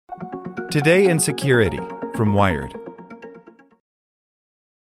Today in Security from Wired.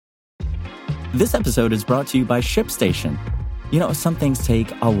 This episode is brought to you by ShipStation. You know, some things take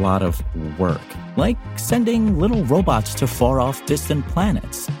a lot of work, like sending little robots to far-off distant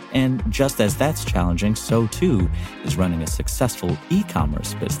planets. And just as that's challenging, so too is running a successful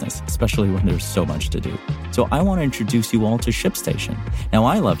e-commerce business, especially when there's so much to do. So I want to introduce you all to ShipStation. Now,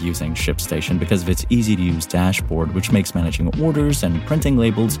 I love using ShipStation because of its easy-to-use dashboard, which makes managing orders and printing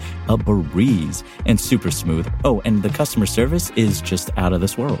labels a breeze and super smooth. Oh, and the customer service is just out of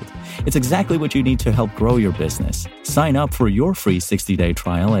this world. It's exactly what you need to help grow your business. Sign up for your free 60-day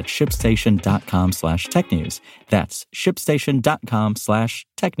trial at shipstation.com/technews. That's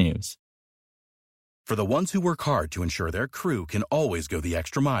shipstation.com/technews. For the ones who work hard to ensure their crew can always go the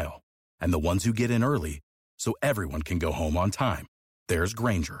extra mile, and the ones who get in early so everyone can go home on time, there's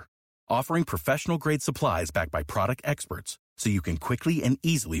Grainger, offering professional-grade supplies backed by product experts so you can quickly and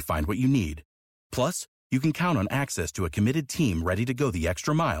easily find what you need. Plus, you can count on access to a committed team ready to go the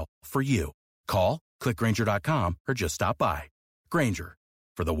extra mile for you. Call, click Grainger.com, or just stop by. Grainger,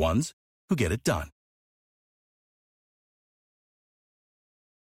 for the ones who get it done.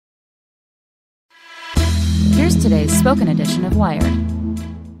 Here's today's spoken edition of Wired.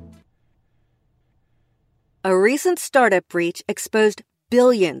 A recent startup breach exposed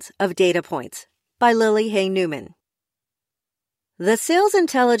billions of data points by Lily Hay Newman. The sales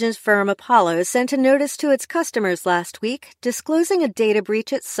intelligence firm Apollo sent a notice to its customers last week disclosing a data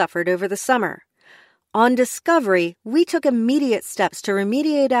breach it suffered over the summer. On discovery, we took immediate steps to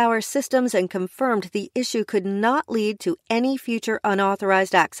remediate our systems and confirmed the issue could not lead to any future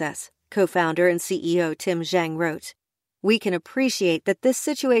unauthorized access, co-founder and CEO Tim Zheng wrote. We can appreciate that this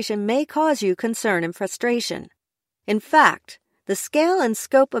situation may cause you concern and frustration. In fact, the scale and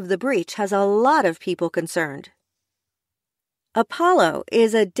scope of the breach has a lot of people concerned. Apollo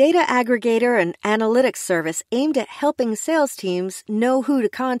is a data aggregator and analytics service aimed at helping sales teams know who to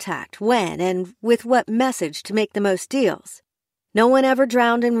contact, when, and with what message to make the most deals. No one ever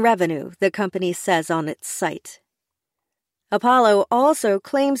drowned in revenue, the company says on its site. Apollo also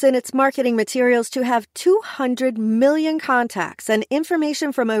claims in its marketing materials to have 200 million contacts and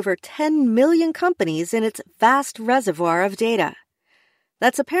information from over 10 million companies in its vast reservoir of data.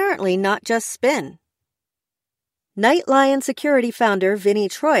 That's apparently not just spin. Nightlion Security founder Vinny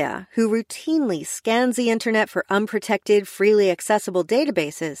Troia, who routinely scans the internet for unprotected, freely accessible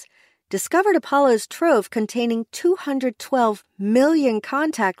databases, discovered Apollo's trove containing 212 million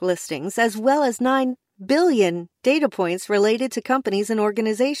contact listings as well as 9 billion data points related to companies and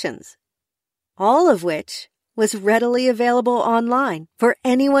organizations, all of which was readily available online for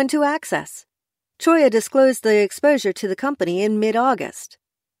anyone to access. Troia disclosed the exposure to the company in mid-August.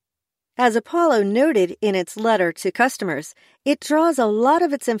 As Apollo noted in its letter to customers, it draws a lot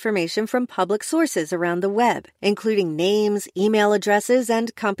of its information from public sources around the web, including names, email addresses,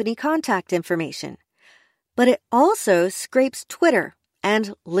 and company contact information. But it also scrapes Twitter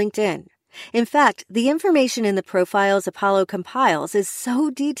and LinkedIn. In fact, the information in the profiles Apollo compiles is so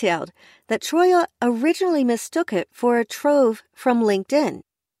detailed that Troia originally mistook it for a trove from LinkedIn.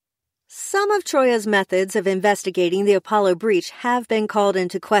 Some of Troia's methods of investigating the Apollo breach have been called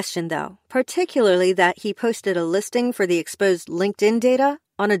into question, though, particularly that he posted a listing for the exposed LinkedIn data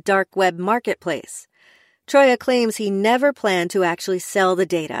on a dark web marketplace. Troia claims he never planned to actually sell the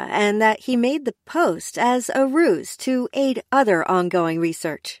data and that he made the post as a ruse to aid other ongoing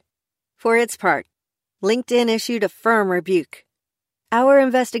research. For its part, LinkedIn issued a firm rebuke. Our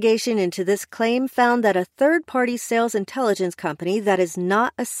investigation into this claim found that a third-party sales intelligence company that is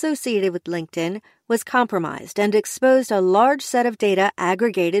not associated with LinkedIn was compromised and exposed a large set of data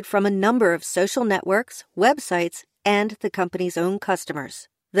aggregated from a number of social networks, websites, and the company's own customers,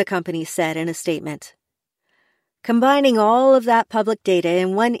 the company said in a statement. Combining all of that public data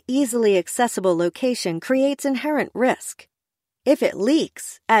in one easily accessible location creates inherent risk. If it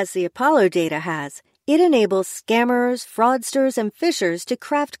leaks, as the Apollo data has, it enables scammers, fraudsters, and phishers to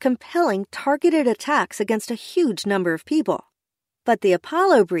craft compelling targeted attacks against a huge number of people. But the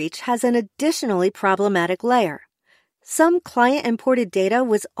Apollo breach has an additionally problematic layer. Some client-imported data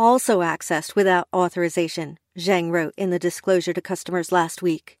was also accessed without authorization, Zheng wrote in the disclosure to customers last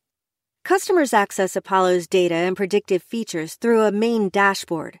week. Customers access Apollo's data and predictive features through a main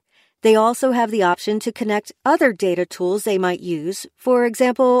dashboard. They also have the option to connect other data tools they might use, for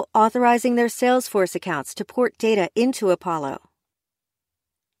example, authorizing their Salesforce accounts to port data into Apollo.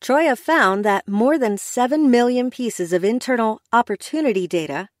 Troia found that more than 7 million pieces of internal opportunity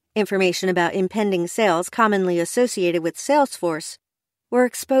data, information about impending sales commonly associated with Salesforce, were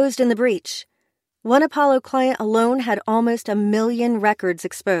exposed in the breach. One Apollo client alone had almost 1 million records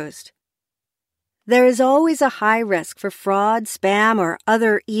exposed. There is always a high risk for fraud, spam, or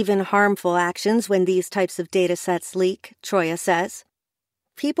other even harmful actions when these types of data sets leak, Troya says.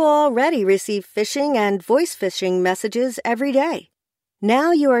 People already receive phishing and voice phishing messages every day.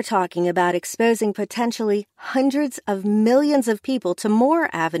 Now you are talking about exposing potentially hundreds of millions of people to more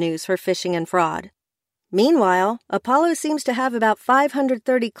avenues for phishing and fraud. Meanwhile, Apollo seems to have about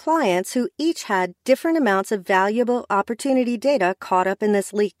 530 clients who each had different amounts of valuable opportunity data caught up in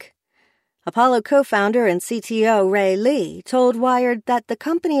this leak. Apollo co-founder and CTO Ray Lee told Wired that the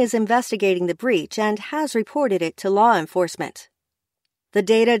company is investigating the breach and has reported it to law enforcement. The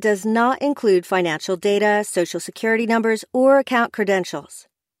data does not include financial data, social security numbers, or account credentials.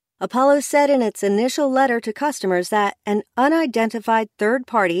 Apollo said in its initial letter to customers that an unidentified third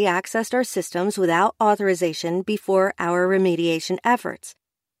party accessed our systems without authorization before our remediation efforts,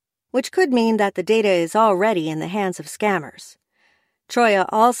 which could mean that the data is already in the hands of scammers. Troya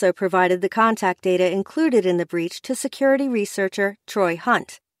also provided the contact data included in the breach to security researcher Troy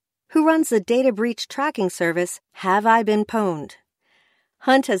Hunt, who runs the data breach tracking service Have I Been Pwned?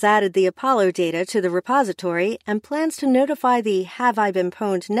 Hunt has added the Apollo data to the repository and plans to notify the Have I Been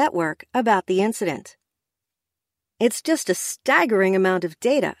Pwned network about the incident. It's just a staggering amount of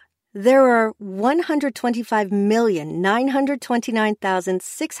data. There are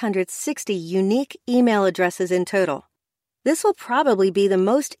 125,929,660 unique email addresses in total. This will probably be the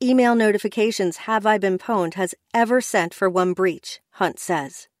most email notifications Have I Been Pwned has ever sent for one breach, Hunt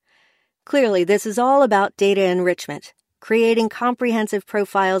says. Clearly, this is all about data enrichment, creating comprehensive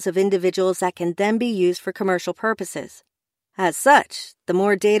profiles of individuals that can then be used for commercial purposes. As such, the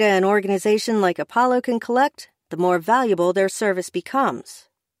more data an organization like Apollo can collect, the more valuable their service becomes.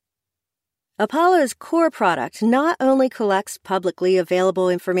 Apollo's core product not only collects publicly available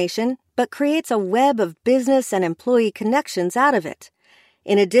information, but creates a web of business and employee connections out of it.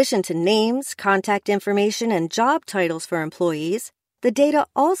 In addition to names, contact information, and job titles for employees, the data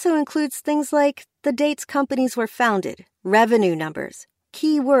also includes things like the dates companies were founded, revenue numbers,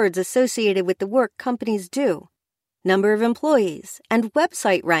 keywords associated with the work companies do, number of employees, and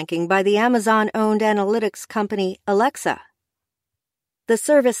website ranking by the Amazon-owned analytics company Alexa. The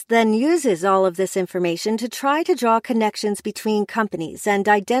service then uses all of this information to try to draw connections between companies and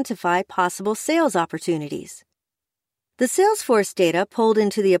identify possible sales opportunities. The Salesforce data pulled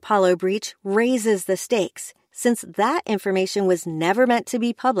into the Apollo breach raises the stakes, since that information was never meant to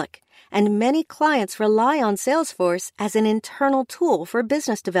be public, and many clients rely on Salesforce as an internal tool for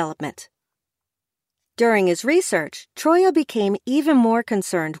business development. During his research, Troya became even more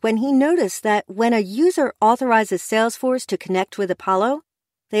concerned when he noticed that when a user authorizes Salesforce to connect with Apollo,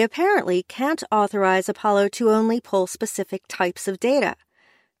 they apparently can't authorize Apollo to only pull specific types of data.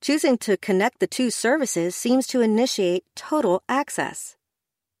 Choosing to connect the two services seems to initiate total access.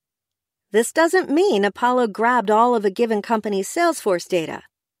 This doesn't mean Apollo grabbed all of a given company's Salesforce data,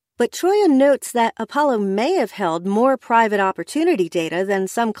 but Troya notes that Apollo may have held more private opportunity data than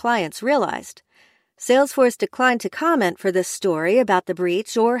some clients realized. Salesforce declined to comment for this story about the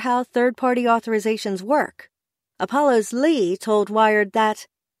breach or how third-party authorizations work. Apollo's Lee told Wired that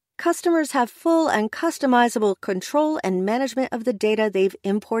customers have full and customizable control and management of the data they've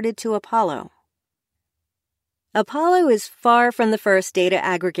imported to Apollo. Apollo is far from the first data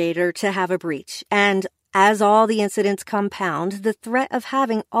aggregator to have a breach, and as all the incidents compound, the threat of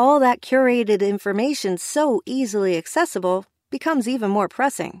having all that curated information so easily accessible becomes even more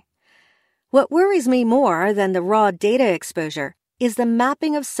pressing. What worries me more than the raw data exposure is the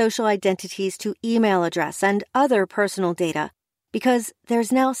mapping of social identities to email address and other personal data, because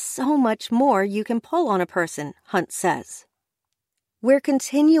there's now so much more you can pull on a person, Hunt says. We're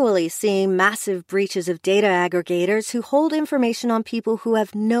continually seeing massive breaches of data aggregators who hold information on people who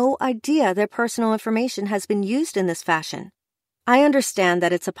have no idea their personal information has been used in this fashion. I understand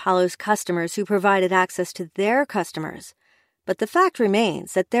that it's Apollo's customers who provided access to their customers, but the fact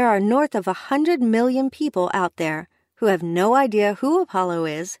remains that there are north of 100 million people out there who have no idea who Apollo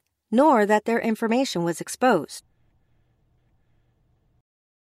is, nor that their information was exposed.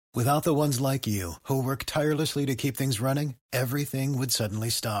 Without the ones like you, who work tirelessly to keep things running, everything would suddenly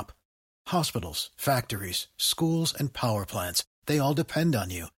stop. Hospitals, factories, schools, and power plants, they all depend on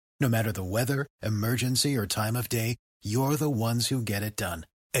you. No matter the weather, emergency, or time of day, you're the ones who get it done.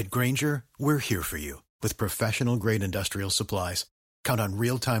 At Grainger, we're here for you with professional-grade industrial supplies. Count on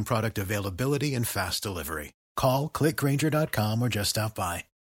real-time product availability and fast delivery. Call, click Grainger.com, or just stop by.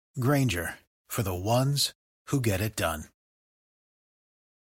 Grainger, for the ones who get it done.